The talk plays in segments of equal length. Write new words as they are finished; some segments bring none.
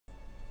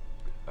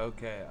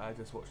Okay, I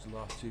just watched the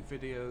last two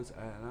videos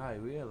and I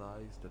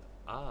realised that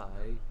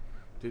I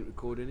didn't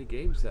record any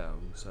game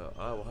sounds, so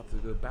I will have to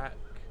go back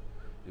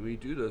and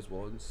redo those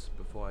ones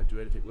before I do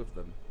anything with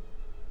them.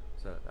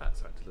 So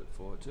that's something to look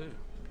forward to.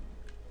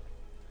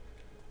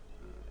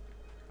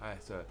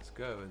 Alright, so let's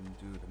go and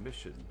do the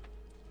mission.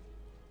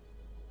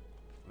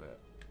 Where?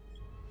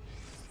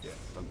 Yeah,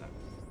 done that.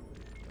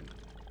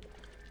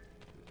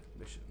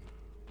 Mission.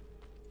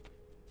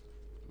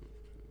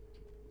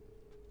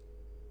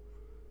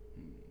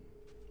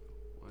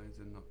 Why is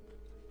it not?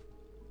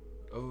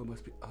 Oh, it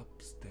must be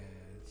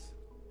upstairs.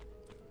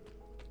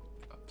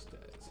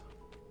 Upstairs.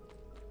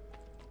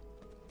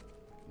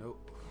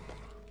 Nope.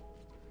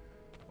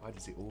 Why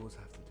does he always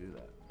have to do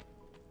that?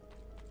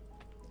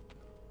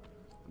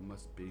 It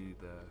must be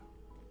the...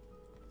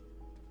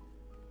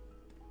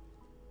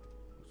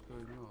 What's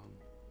going on?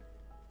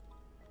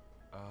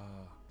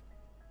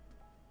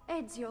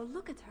 Ezio,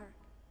 look at her.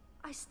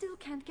 I still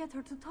can't get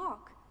her to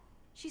talk.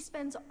 She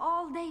spends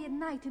all day and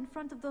night in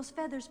front of those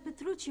feathers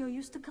Petruchio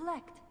used to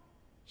collect.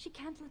 She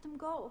can't let them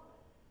go.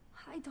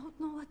 I don't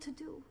know what to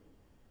do.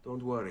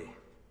 Don't worry.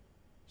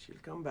 She'll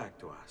come back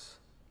to us.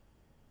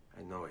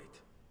 I know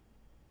it.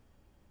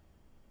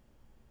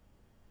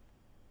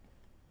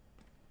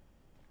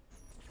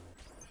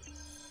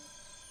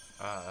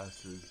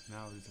 So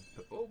now I just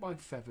put all my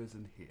feathers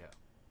in here.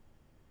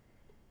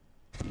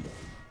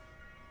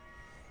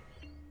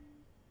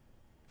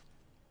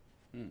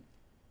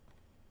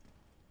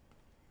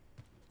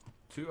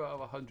 2 out of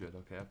 100.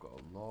 Okay, I've got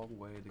a long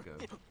way to go.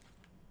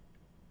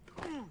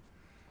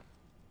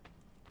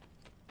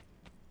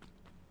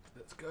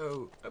 Let's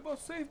go. I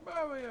must save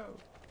Mario.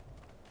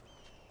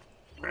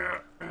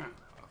 I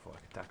thought I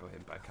could tackle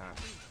him, but I can't.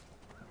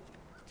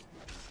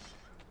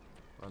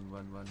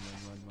 Run.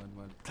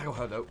 Tackle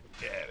her though.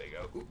 There we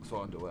go. Oops,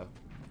 so underwear.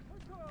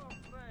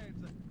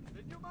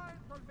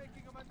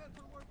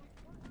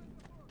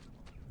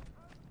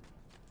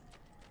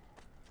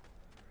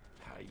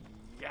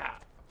 Yeah.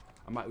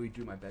 I might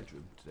redo my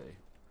bedroom today.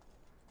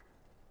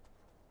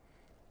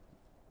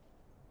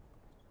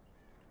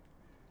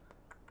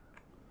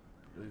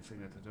 The only thing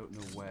that I don't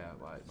know where,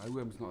 right? My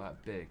room's not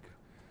that big.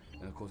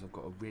 And of course I've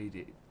got a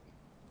radiator.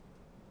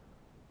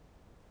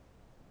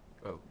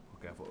 Oh,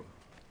 okay, I thought.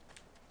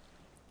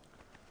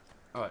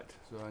 Alright,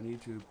 so I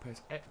need to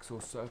press X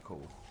or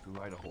circle to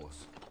ride a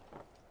horse.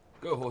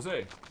 Go,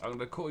 horsey! I'm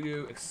gonna call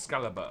you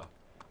Excalibur.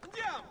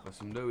 For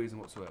some no reason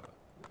whatsoever.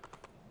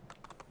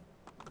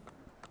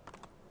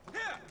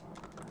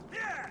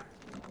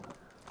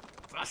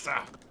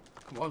 Faster!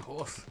 Come on,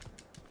 horse.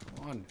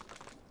 Come on.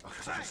 Oh,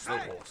 such a slow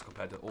horse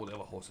compared to all the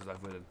other horses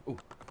I've ridden. Ooh.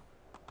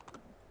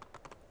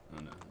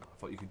 Oh no, I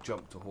thought you could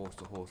jump to horse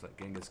like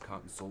Genghis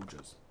Khan's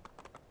soldiers.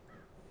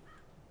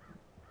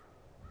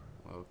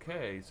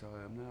 Okay, so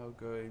I am now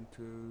going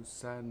to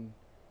San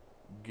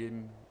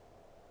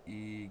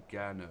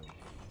Gimignano.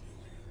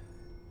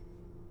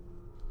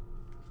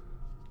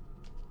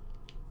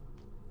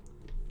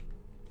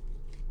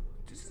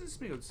 Does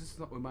this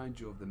not remind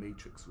you of the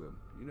Matrix room?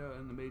 You know,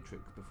 in the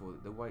Matrix before,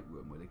 the white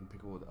room where they can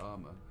pick all the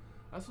armor.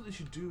 That's what they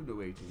should do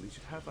narrating. They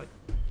should have, like,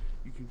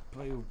 you can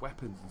play with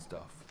weapons and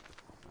stuff.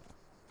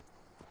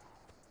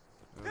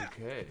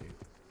 Okay,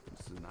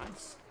 this is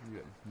nice.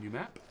 New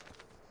map.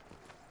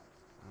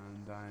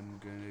 And I'm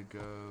gonna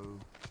go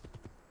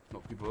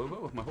knock people over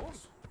with my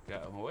horse.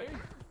 Get out of my way.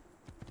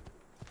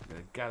 I'm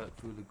gonna gallop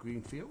through the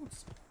green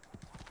fields.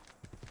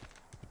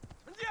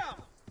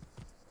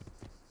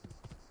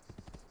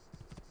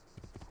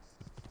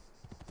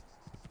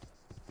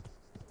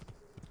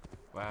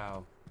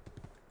 Wow.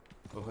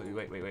 Oh,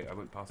 wait. I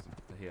went past them.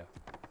 They're here.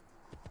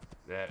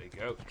 There we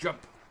go.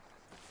 Jump!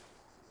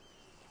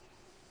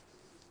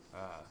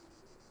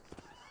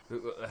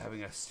 Look, they're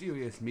having a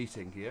serious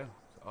meeting here.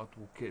 So I'll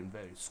walk in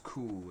very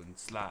cool and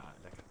sly,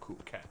 like a cool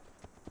cat.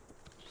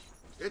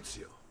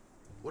 Ezio,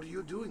 what are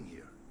you doing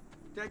here?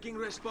 Taking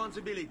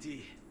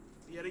responsibility.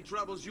 Vieri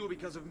troubles you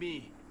because of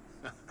me.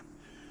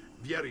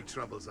 Vieri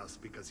troubles us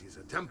because he's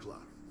a Templar,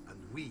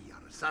 and we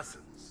are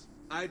assassins.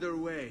 Either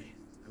way,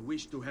 I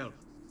wish to help.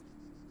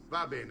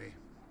 Va bene.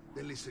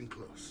 Then listen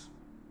close.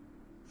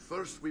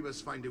 First, we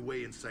must find a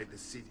way inside the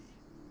city,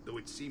 though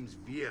it seems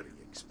Vieri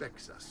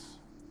expects us.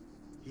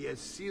 He has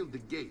sealed the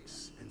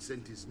gates and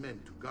sent his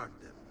men to guard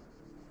them.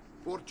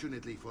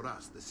 Fortunately for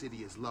us, the city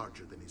is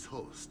larger than his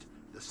host.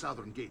 The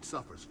southern gate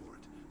suffers for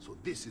it, so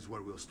this is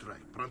where we'll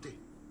strike. Pronti?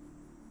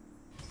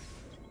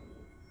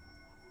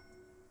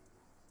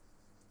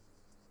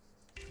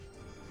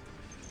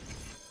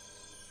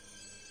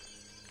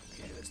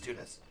 Okay, let's do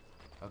this.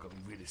 I've got to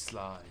be really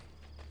sly,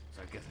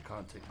 so I guess I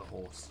can't take the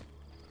horse.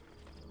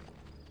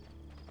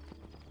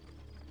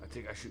 I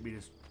think I should be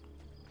just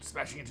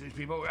smashing into these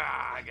people.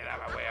 Ah, get out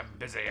of my way, I'm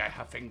busy, I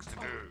have things to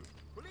do.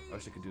 I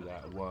wish I could do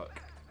that at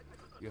work.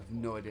 You have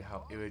no idea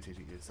how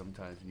irritating it is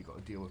sometimes when you've got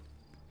to deal with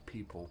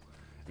people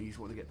and you just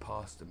want to get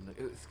past them. Like,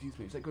 oh, excuse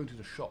me, it's like going to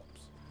the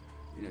shops.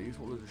 You know, you just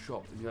want to go to the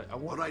shops and you're like, I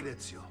want... All right,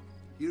 Ezio.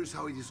 Here's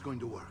how it is going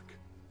to work.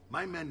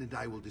 My men and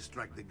I will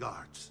distract the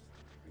guards.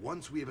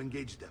 Once we have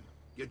engaged them,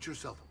 Get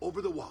yourself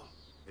over the wall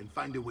and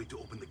find a way to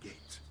open the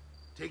gate.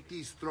 Take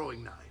these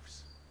throwing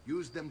knives.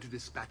 Use them to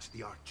dispatch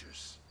the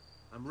archers.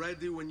 I'm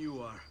ready when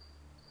you are.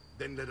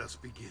 Then let us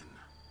begin.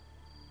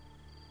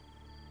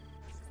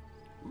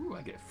 Ooh,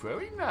 I get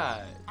throwing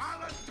knives. Al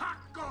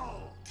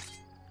attacco!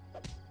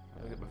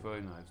 I get my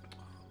throwing knives.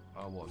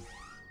 R1.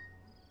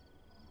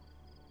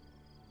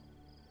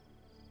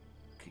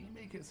 Can you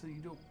make it so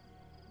you don't,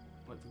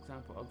 like for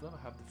example, I'd rather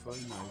have the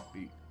throwing knives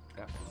beat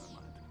that one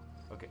mind.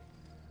 Okay.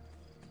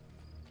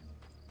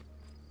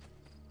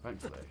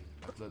 Thankfully,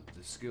 I've learnt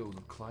the skills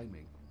of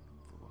climbing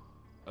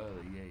from an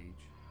early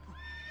age.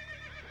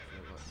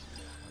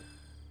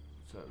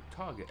 So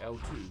target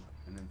L2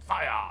 and then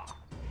fire!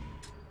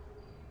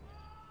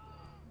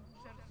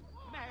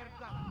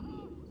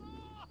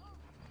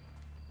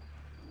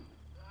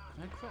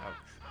 Can I crouch?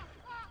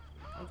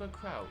 How do I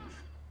crouch?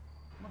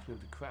 I must be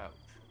able to crouch.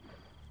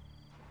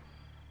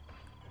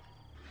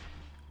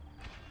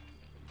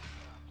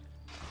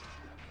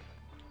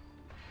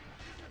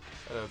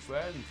 Hello,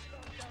 friend.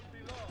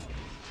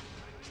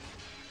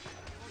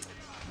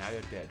 Now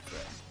you're dead,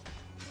 friend.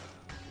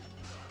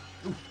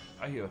 Ooh,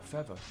 I hear a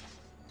feather.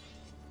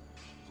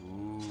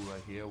 Ooh, I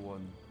hear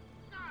one.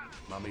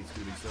 Mummy's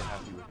gonna be so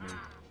happy with me.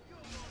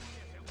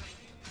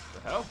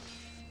 The hell?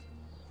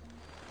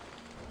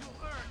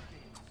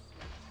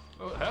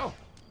 Oh, the hell?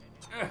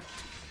 There you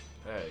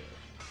go.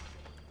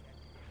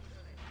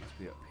 Must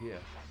be up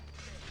here.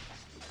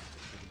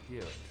 I can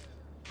hear it.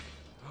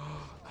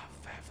 A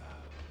feather.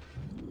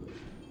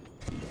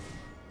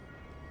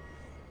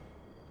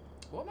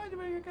 What am I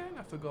doing again?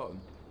 I've forgotten.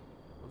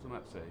 What's the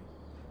map say?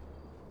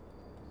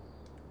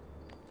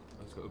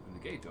 I just got to open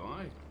the gate, don't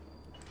I?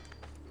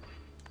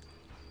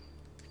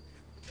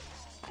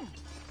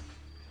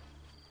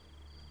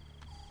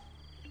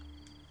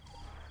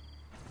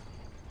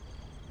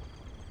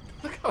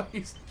 Look how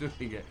he's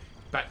doing it.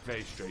 Back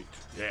very straight.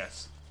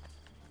 Yes.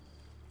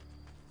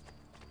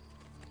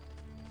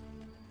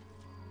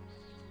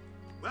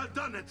 Well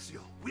done,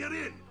 Ezio. We're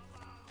in.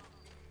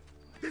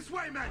 This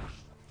way, men.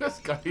 This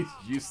guy is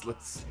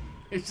useless.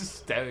 He's just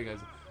staring as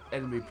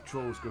enemy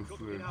patrols go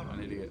through. I'm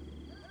an idiot.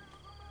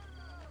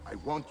 I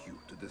want you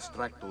to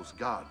distract those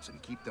guards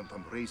and keep them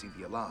from raising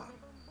the alarm.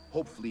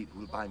 Hopefully it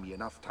will buy me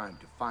enough time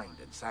to find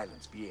and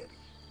silence Vieri.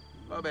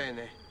 Va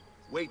bene.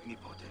 Wait,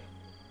 Nipote.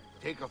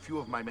 Take a few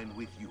of my men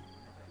with you,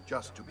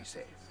 just to be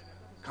safe.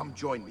 Come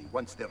join me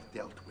once they're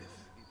dealt with.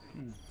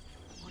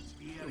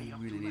 I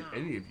don't really need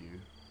any of you.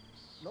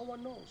 No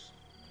one knows,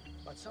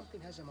 but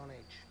something has him on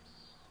edge.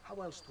 How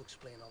else to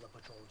explain all the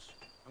patrols?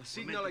 I'll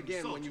signal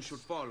again when you should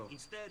follow.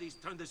 Instead, he's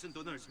turned us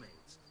into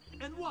nursemaids.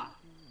 And what?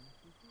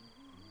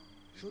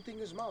 Shooting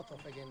his mouth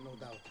off again, no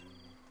doubt.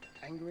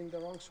 Angering the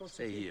wrong sorts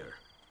Stay of people. here.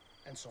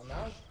 And so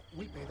now,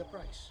 we pay the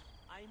price.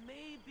 I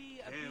may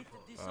be a Careful.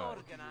 bit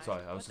disorganized.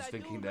 Sorry, I was but just do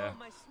thinking know there.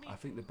 my smith. I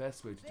think the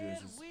best way to do Bear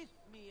this with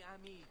me,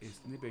 amici. is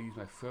maybe I use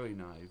my throwing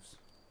knives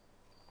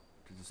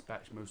to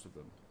dispatch most of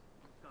them.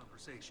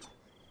 Conversation.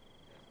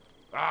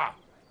 Ah!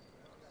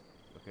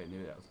 Okay,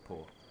 maybe that was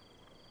poor.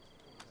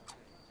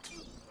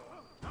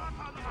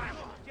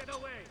 Get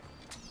away!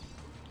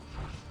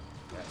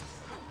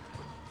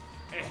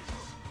 Eh.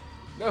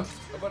 No!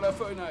 I've got no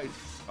throwing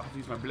knives! I have to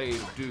use my blade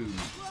of doom.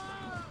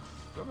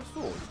 Do I have a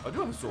sword? I do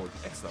have a sword.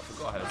 Excellent. I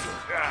forgot I had a sword.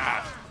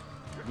 Ah!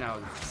 Now,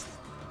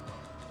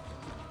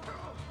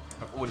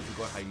 I've already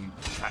forgot how you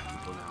attack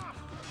people now.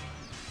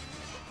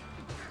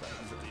 That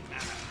doesn't really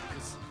matter,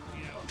 because,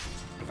 you know,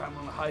 if I'm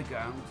on the high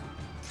ground,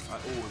 I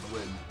always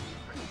win.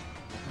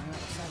 I'm not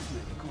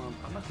assassinated. Come on,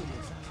 I'm not going to be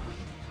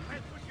assassinated.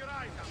 Put your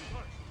eyes out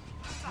first.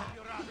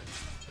 Your eyes.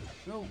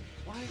 No,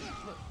 why?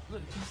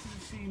 Look,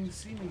 you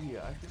see me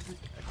here. I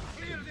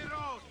Clear the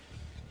road.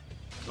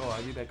 oh,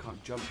 I maybe I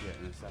can't jump yet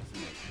and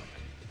assassinate.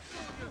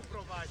 You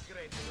provide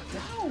great.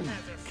 Down!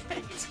 Never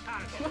Get speak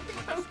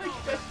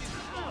target.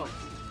 down!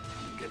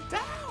 Get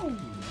down!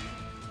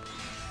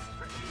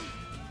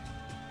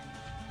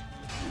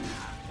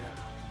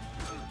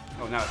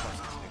 Yeah. Oh, now it's us.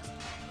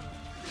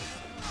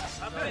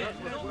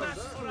 No match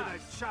for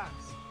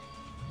us.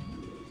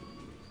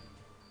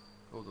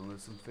 Hold on,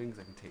 there's some things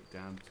I can take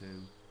down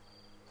too.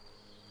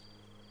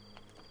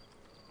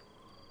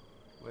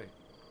 Wait.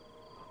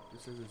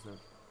 This says there's a...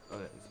 Oh,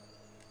 there it is.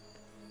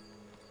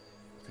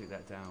 Take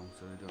that down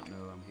so they don't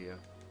know I'm here.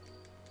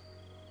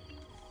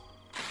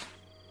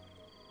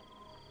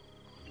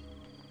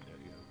 There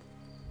we go.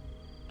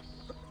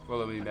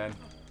 Follow me, men.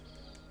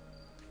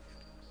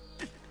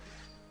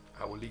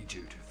 I will lead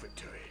you to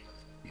victory.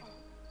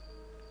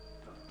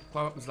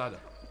 Climb up this ladder.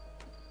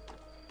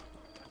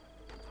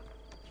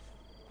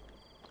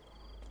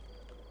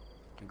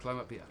 And climb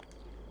up here.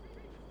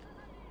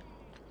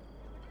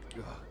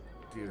 Oh,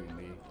 dearie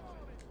me.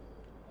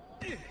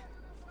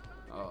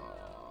 Oh,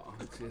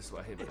 see, this is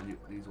what I hate about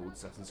these old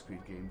Assassin's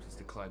Creed games, is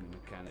the climbing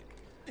mechanic.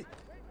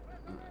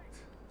 Right.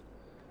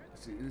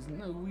 See, there's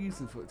no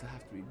reason for it to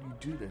have to be, you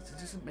do this. It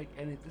doesn't make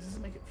this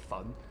doesn't make it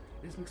fun.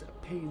 It just makes it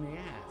a pain in the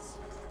ass.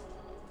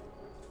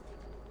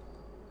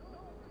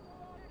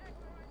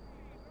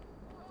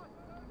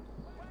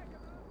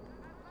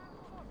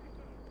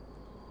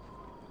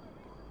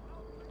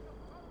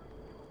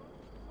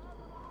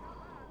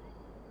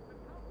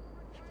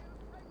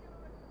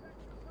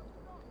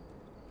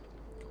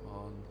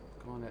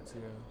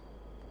 Ezio.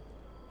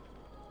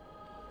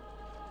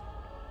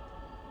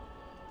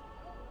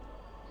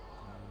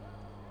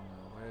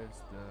 Where's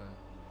the...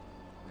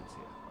 It's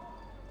here.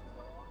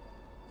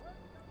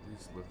 At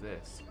least with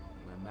this,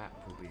 my map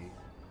will be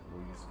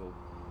more useful.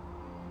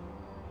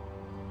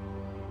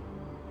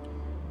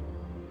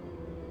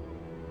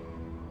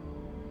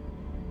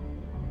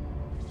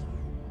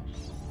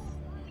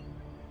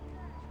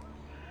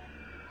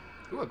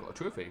 Ooh, I got a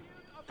trophy.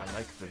 I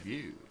like the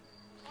view.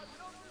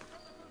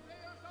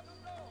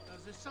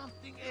 Does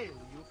something ail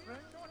you,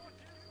 friend?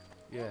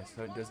 Yes,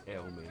 so it does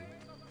ail me.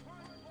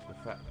 The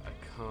fact that I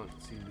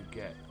can't seem to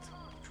get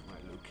to my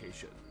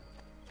location.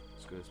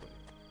 Let's go this way.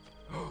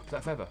 Oh, is that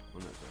a feather? Oh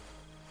no, it's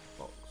a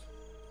box.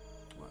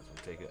 Might as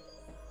well take it.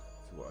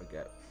 See what I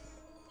get.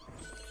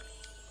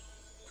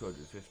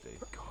 250.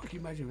 God, can you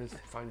imagine us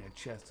finding a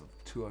chest of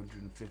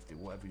 250,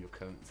 whatever your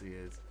currency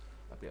is?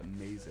 That'd be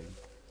amazing.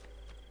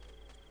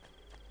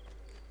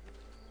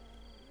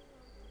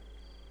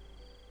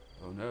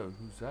 Oh no,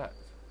 who's that?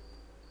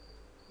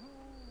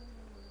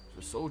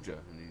 It's a soldier,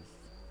 and he's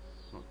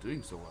not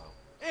doing so well.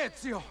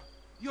 Ezio!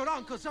 Your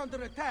uncle's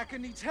under attack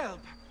and needs help.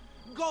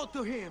 Go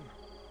to him!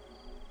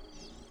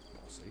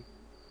 We'll see.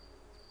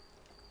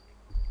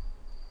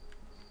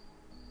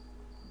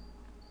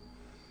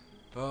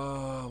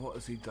 Oh, what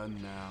has he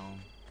done now?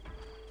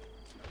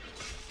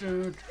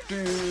 I'll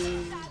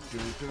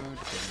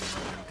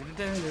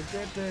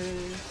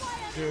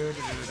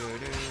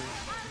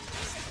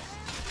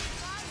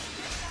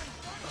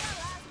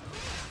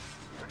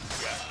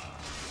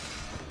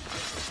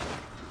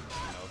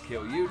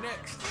kill you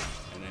next,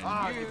 and then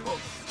you.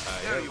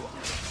 There you are.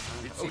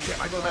 It seems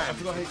my plan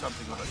to do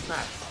something with a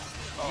snap.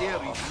 Here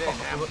is men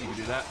empty. You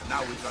do that.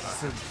 Now we've got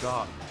So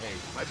dark. Hey,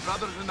 My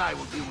brothers and I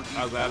will deal with these.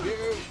 I'll grab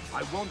you.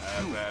 I want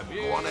you grab to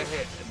you. go on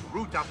ahead and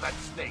root out that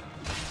snake.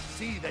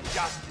 See that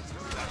justice is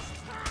done.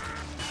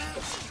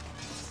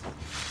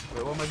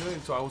 Wait, what am I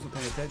doing? So I wasn't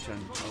paying attention.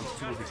 I was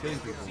too busy killing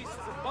people.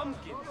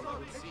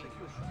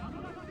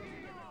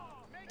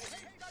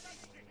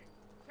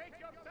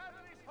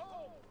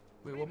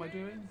 Wait, what am I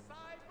doing?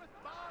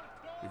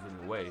 He's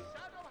running away.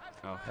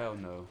 Oh, hell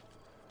no.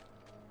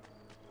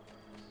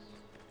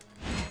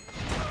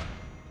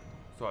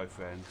 Sorry,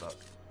 friend, but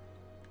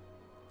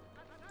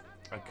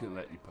I couldn't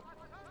let you put.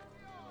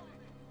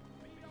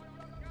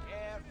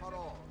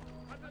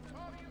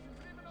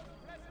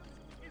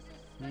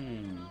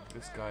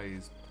 This guy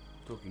is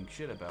talking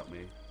shit about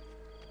me.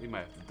 He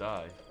might have to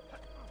die.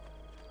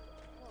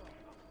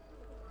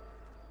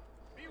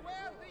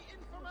 Beware the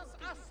infamous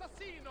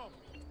Assassino!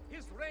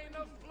 His reign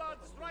of blood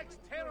strikes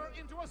terror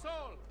into us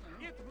all!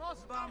 It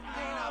must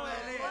Bambina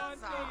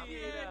bellezza!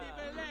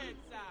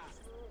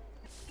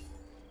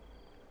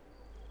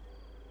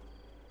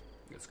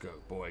 Let's go,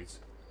 boys.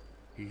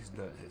 He's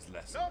learned his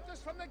lesson.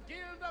 Notice from the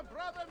Guild of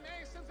Brother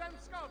Masons and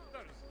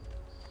Sculptors!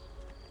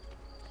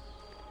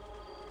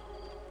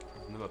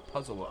 There's another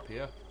puzzle up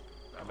here.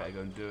 I better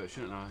go and do it,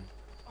 shouldn't I?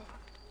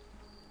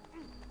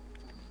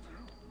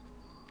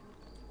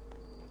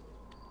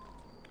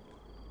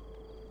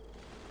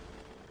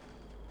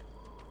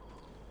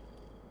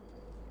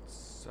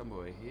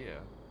 Somewhere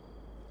here.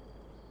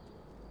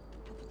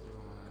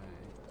 Right.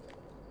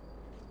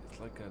 It's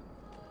like a...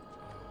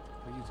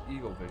 I use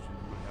Eagle Vision,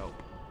 it might help.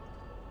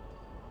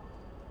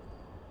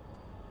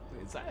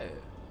 Wait, is that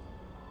it?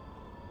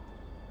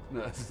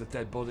 No, this is a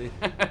dead body.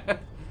 I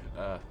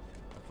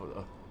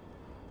thought...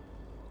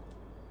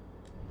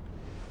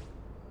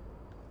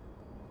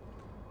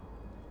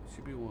 It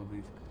should be one of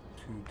these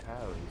two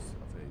towers,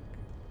 I think.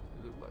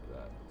 It looked like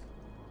that.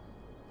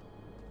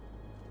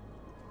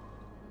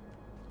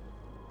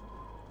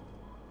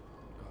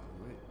 Oh,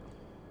 wait.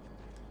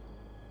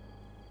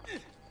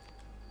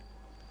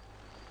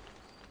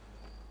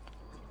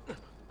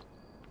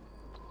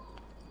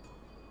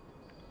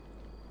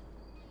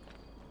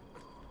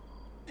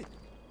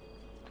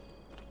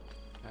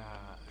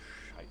 Ah,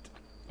 shite.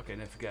 Okay,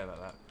 no, forget about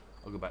that.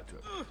 I'll go back to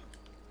it.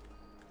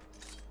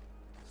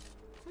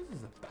 This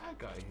is a bad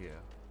guy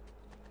here.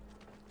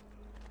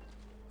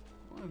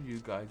 One of you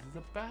guys is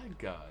a bad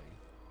guy.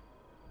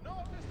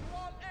 Notice to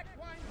all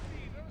equine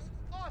feeders,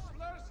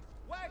 ostlers,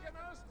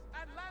 wagoners,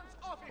 and lance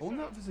officers! I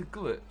wonder if there's a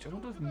glitch. I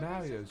wonder if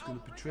Mario's going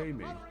to betray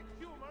me.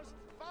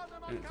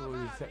 And it's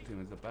already accepting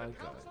him as a bad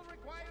guy. Council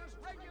requires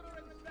regular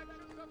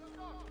inspections of the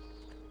stock.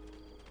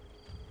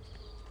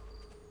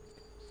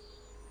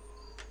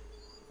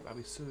 That'd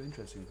be so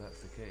interesting if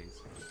that's the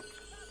case.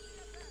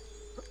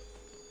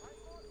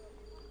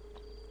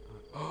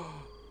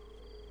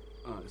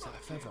 Oh, is that a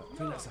feather? I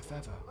think that's a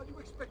feather. How do you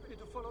expect me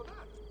to follow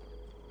that?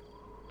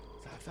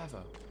 Is that a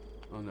feather?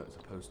 Oh no, it's a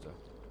poster.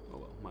 Oh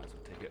well, might as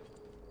well take it.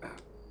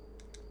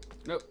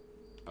 Nope.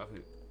 I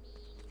think.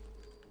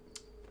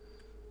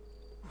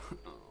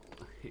 Oh,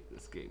 I hate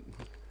this game.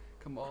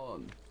 Come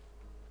on.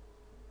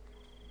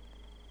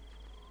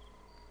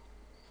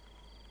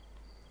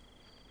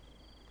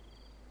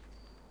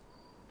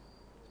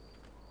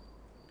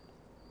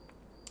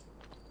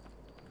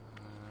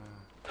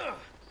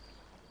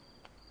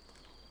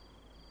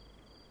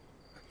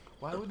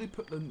 Why would they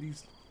put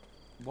these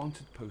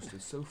wanted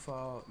posters so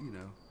far, you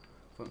know,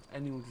 for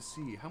anyone to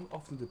see? How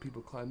often do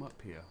people climb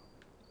up here?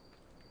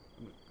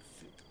 I mean,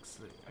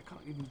 seriously, I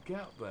can't even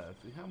get up there.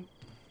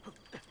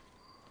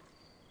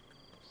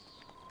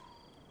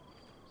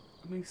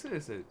 I mean,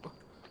 seriously,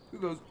 who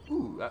goes,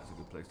 ooh, that's a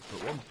good place to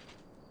put one.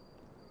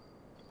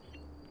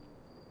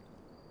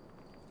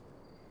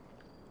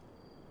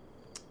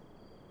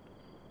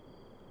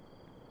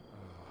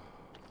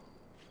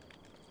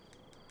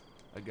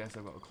 I guess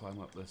I've got to climb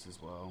up this as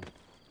well.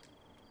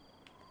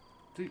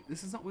 Dude,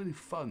 this is not really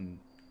fun.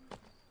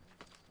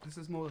 This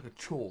is more like a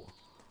chore.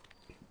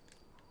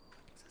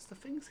 There's the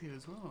things here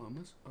as well.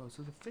 Oh,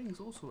 so the thing's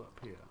also up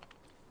here.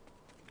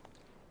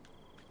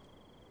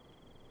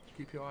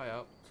 Keep your eye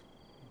out.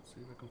 Let's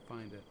see if I can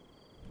find it.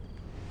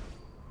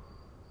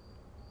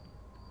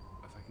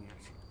 If I can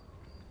actually...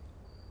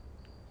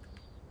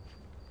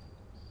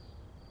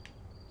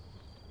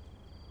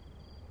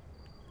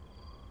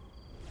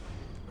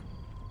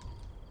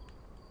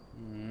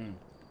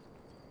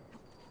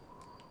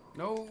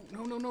 No,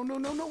 no, no, no, no,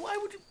 no, no, why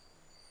would you...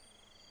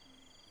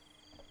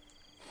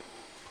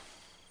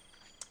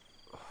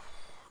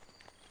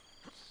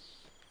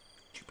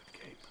 Stupid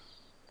game.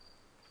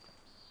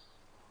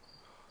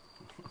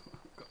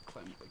 Got to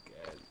climb up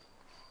again.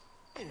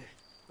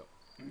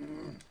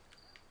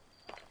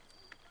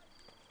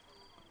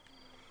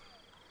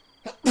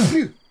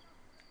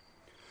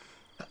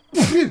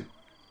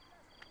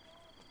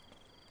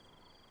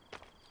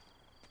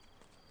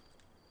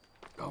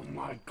 Oh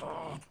my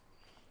god.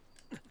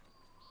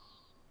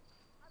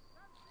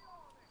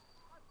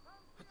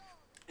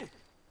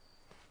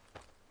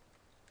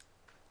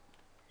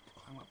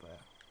 Climb up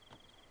there.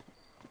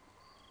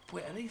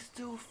 Wait, are they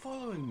still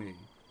following me?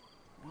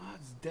 Wow,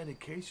 that's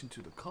dedication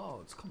to the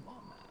cards. Come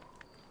on, man.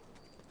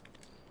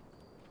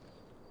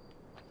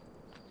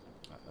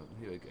 Right,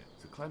 here we go.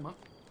 So climb up.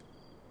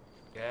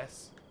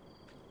 Yes.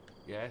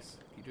 Yes.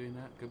 Keep doing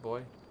that. Good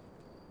boy.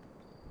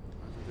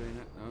 How's he doing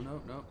that? No,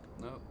 no, no,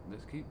 no.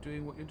 Let's keep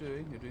doing what you're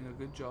doing. You're doing a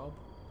good job.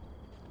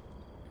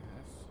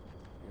 Yes.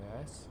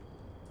 Yes.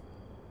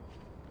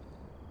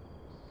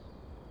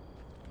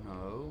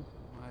 No.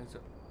 Why is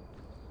it?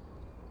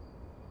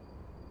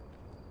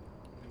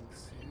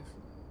 Yes,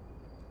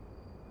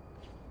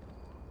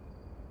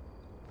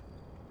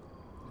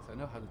 I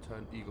know how to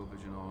turn Eagle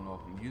Vision on and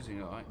off. I'm using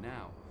it right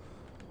now.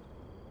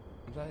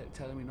 Is that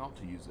telling me not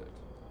to use it?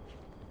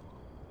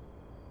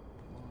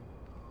 Come on.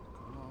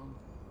 Come on.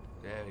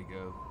 There we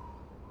go.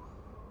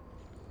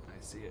 I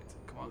see it.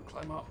 Come on,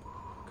 climb up.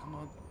 Come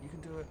on, you can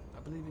do it. I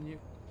believe in you.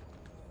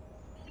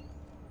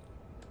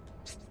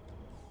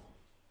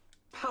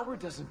 Power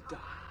doesn't die.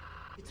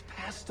 It's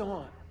passed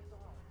on.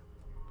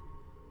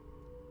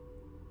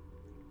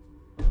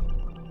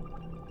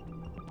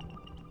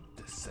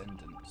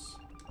 Descendants.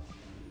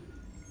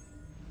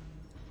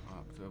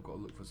 So I've got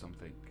to look for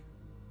something.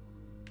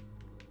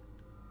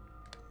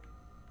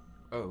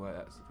 Oh, right,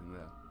 that's the thing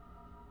there.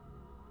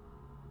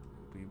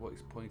 It'll be what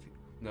he's pointing.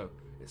 No,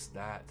 it's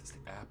that. It's the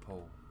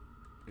apple.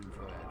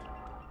 Infrared.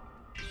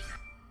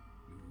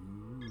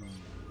 Ooh.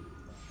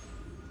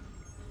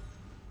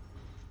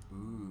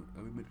 Ooh.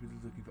 Are we meant to be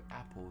looking for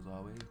apples,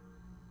 are we?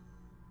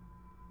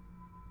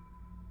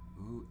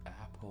 Ooh,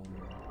 apple.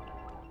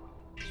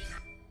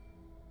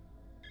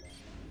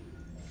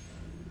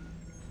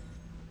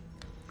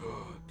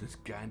 Does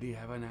Gandhi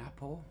have an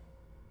apple?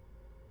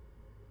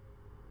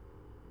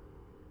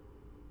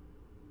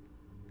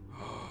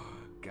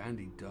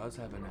 Gandhi does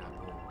have an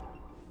apple.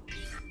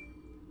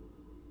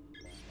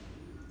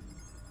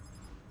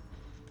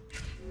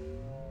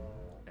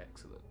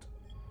 Excellent.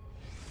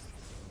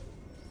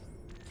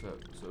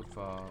 So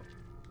far,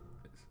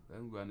 it's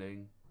them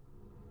running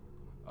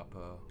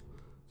upper.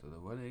 So they're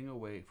running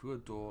away through a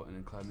door and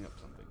then climbing up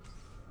something.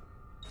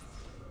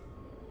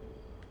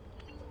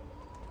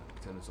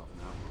 Turn this off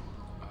now.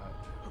 Alright.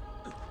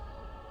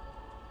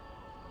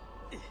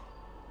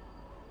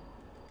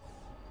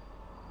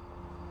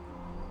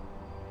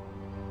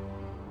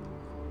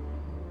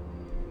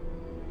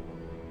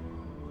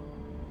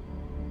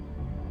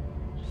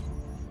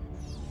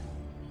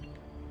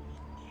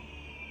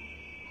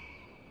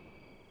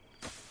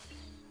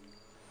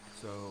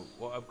 So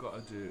what I've got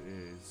to do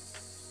is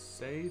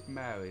save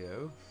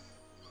Mario.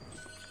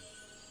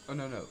 Oh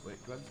no,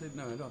 wait, do I have to save?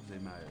 No, I don't have to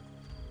save Mario.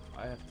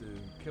 I have to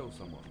kill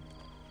someone.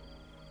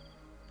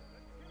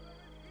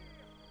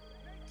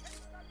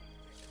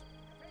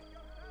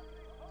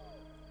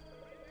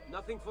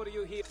 Nothing for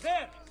you here.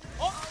 There!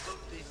 Oh!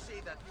 They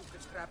say that new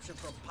contraption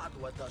from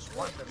Padua does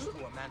wonders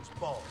to a man's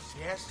balls,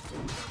 yes?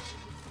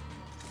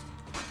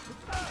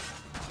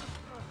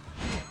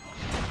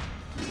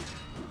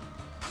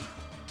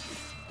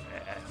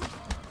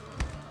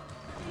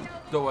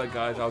 Don't worry,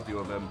 guys, I'll deal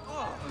with him.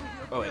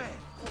 Oh, wait.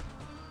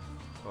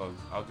 Oh,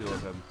 I'll deal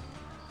with him.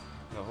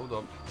 No, hold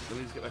on. Let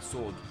me just get my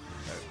sword.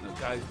 Look,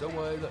 guys, don't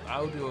worry. Look,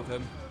 I'll deal with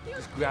him.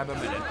 Just grab a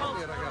minute. It's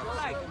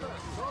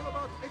all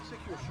about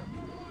execution.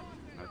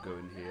 I'll go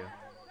in here.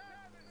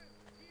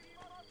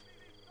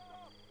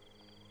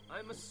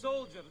 I'm a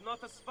soldier,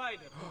 not a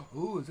spider.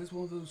 Ooh, is this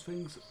one of those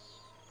things? Is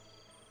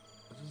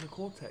this a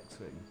Cortex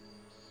thing?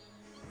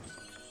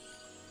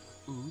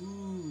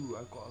 Ooh,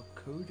 I've got a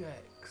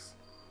codex.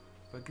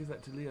 If I give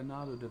that to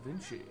Leonardo da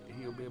Vinci,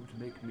 he'll be able to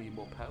make me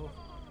more powerful.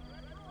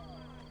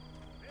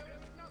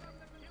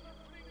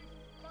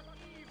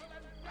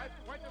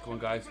 Come on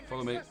guys,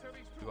 follow me.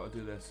 We've got to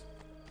do this.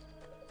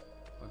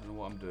 I don't know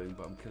what I'm doing,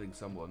 but I'm killing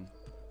someone.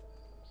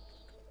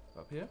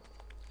 Up here?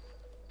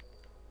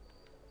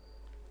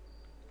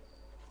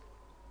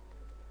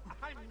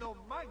 I'm no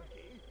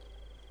monkey.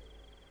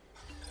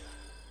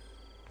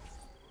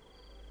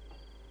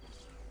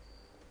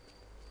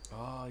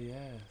 Ah,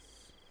 yes.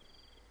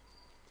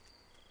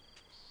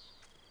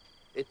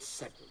 It's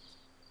settled.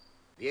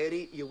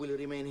 Vieri, you will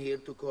remain here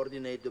to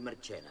coordinate the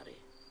mercenary.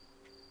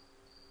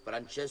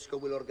 Francesco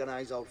will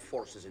organize our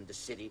forces in the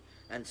city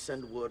and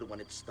send word when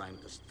it's time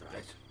to strike.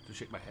 Yes, to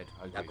shake my head.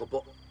 I agree.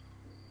 Jacopo,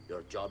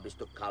 your job is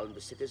to calm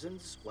the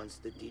citizens once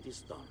the deed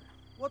is done.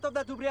 What of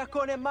that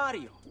Ubriacone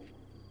Mario?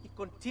 He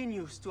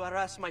continues to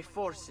harass my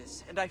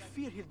forces, and I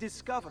fear he'll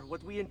discover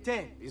what we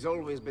intend. He's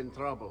always been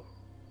trouble.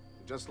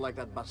 Just like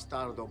that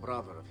bastardo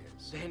brother of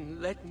his.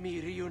 Then let me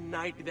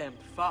reunite them,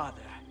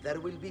 father. There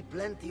will be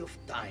plenty of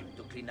time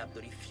to clean up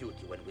the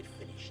rifiuti when we're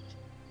finished.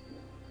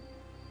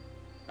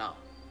 Now,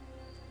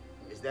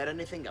 is there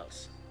anything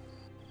else?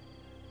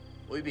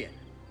 Muy bien.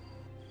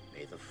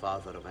 May the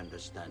Father of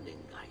Understanding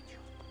guide you.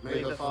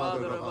 May the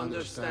Father of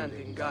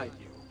Understanding guide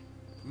you.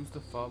 Who's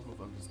the Father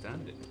of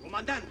Understanding?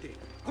 Comandante!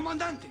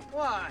 Comandante!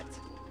 What?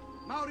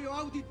 Mario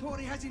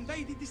Auditore has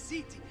invaded the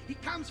city. He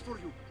comes for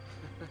you.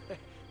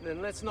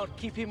 Then let's not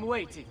keep him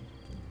waiting.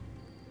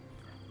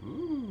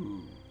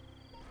 Ooh.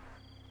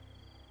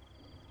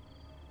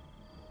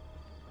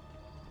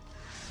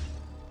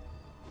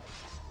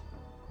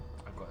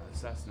 I've got to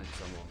assassinate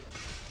someone.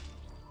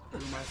 Who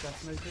am I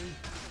assassinating?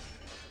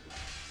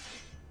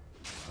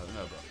 I don't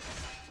know, but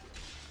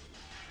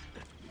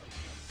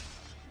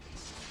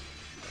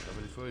I've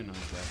really throwing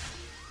knives there.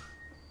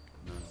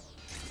 No.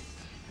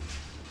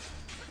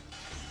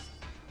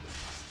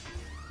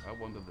 I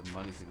wonder if the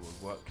money thing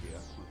would work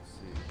here.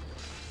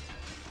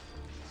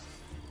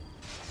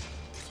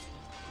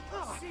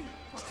 Let's see.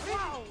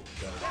 Wow!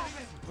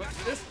 But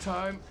this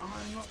time,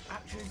 I'm not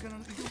actually gonna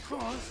let you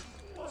pass.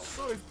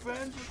 Sorry,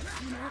 friends.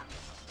 You know.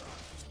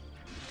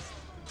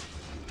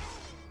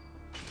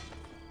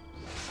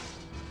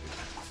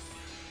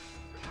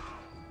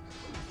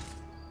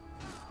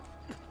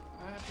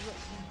 I have to let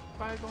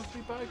bygones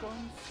be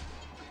bygones.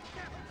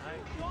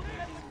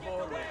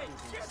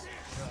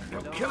 No,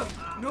 kill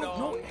him! No,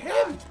 no,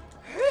 him!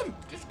 Him!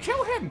 Just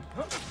kill him!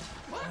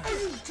 What are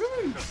you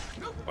doing?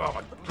 No. Oh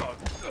my god!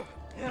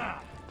 Yeah.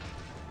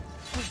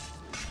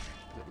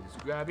 Let me just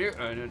grab you,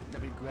 and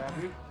let me grab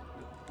you.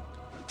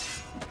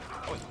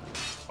 Oi,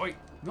 oi,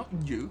 not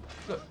you.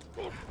 Look.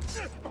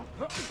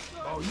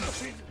 Oh, you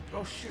see?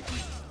 Oh shit!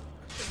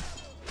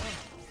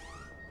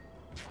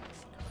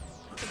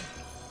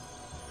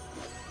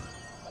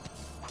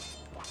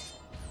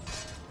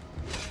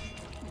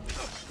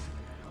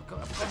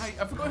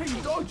 I forgot how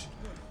you dodge.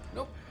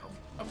 No,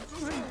 I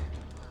forgot how you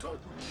dodge.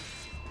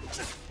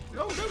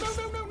 No, no, no,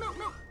 no, no, no,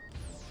 no.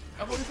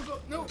 I've already forgot.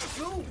 No,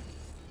 no.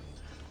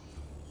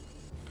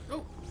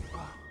 No.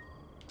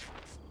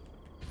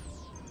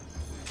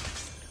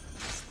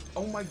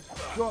 Oh my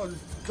god,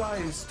 this guy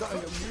is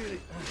starting to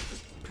really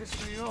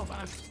piss me off.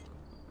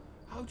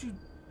 How do you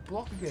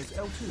block again? It's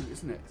L2,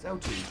 isn't it? It's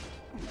L2.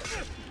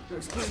 No,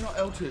 it's clearly not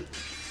L2.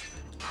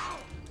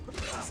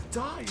 Just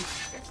die.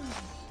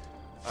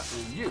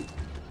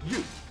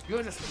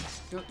 You're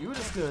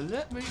just gonna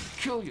let me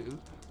kill you.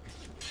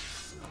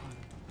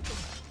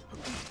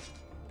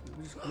 Let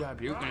me just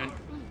grab you and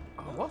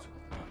what?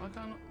 I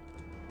can't.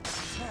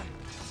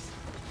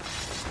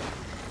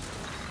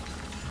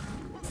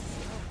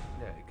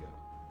 There you go,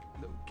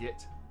 little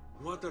git.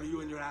 What are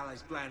you and your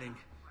allies planning?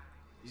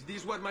 Is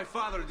this what my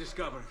father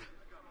discovered?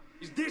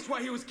 Is this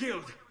why he was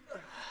killed?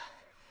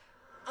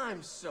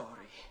 I'm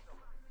sorry.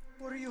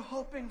 Were you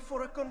hoping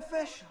for a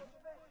confession?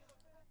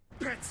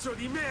 Pezzo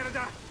di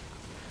merda!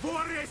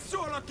 Vorrei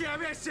solo che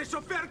avesse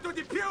sofferto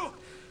di più!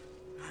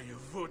 Hai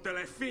avuto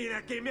la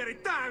fine che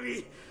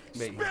meritavi!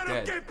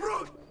 Spero che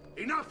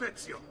Enough,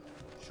 Ezio!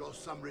 Show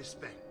some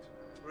respect.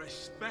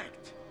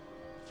 Respect?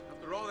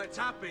 After all that's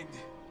happened,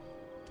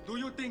 do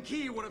you think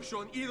he would have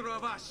shown either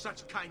of us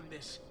such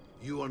kindness?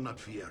 You are not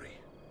Vieri.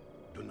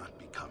 Do not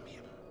become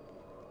him.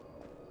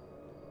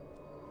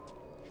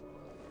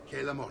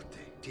 Che la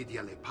morte ti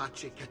dia le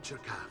pace che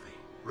cercavi.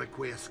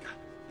 Requiesca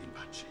in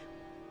pace.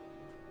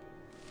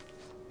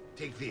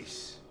 Take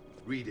this.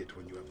 Read it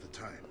when you have the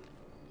time.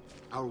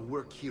 Our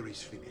work here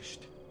is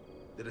finished.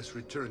 Let us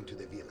return to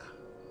the villa.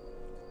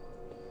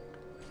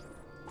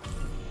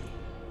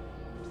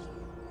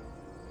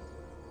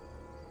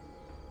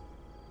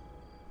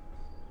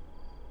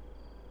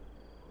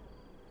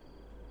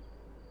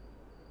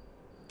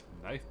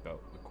 Knife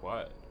belt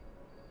required.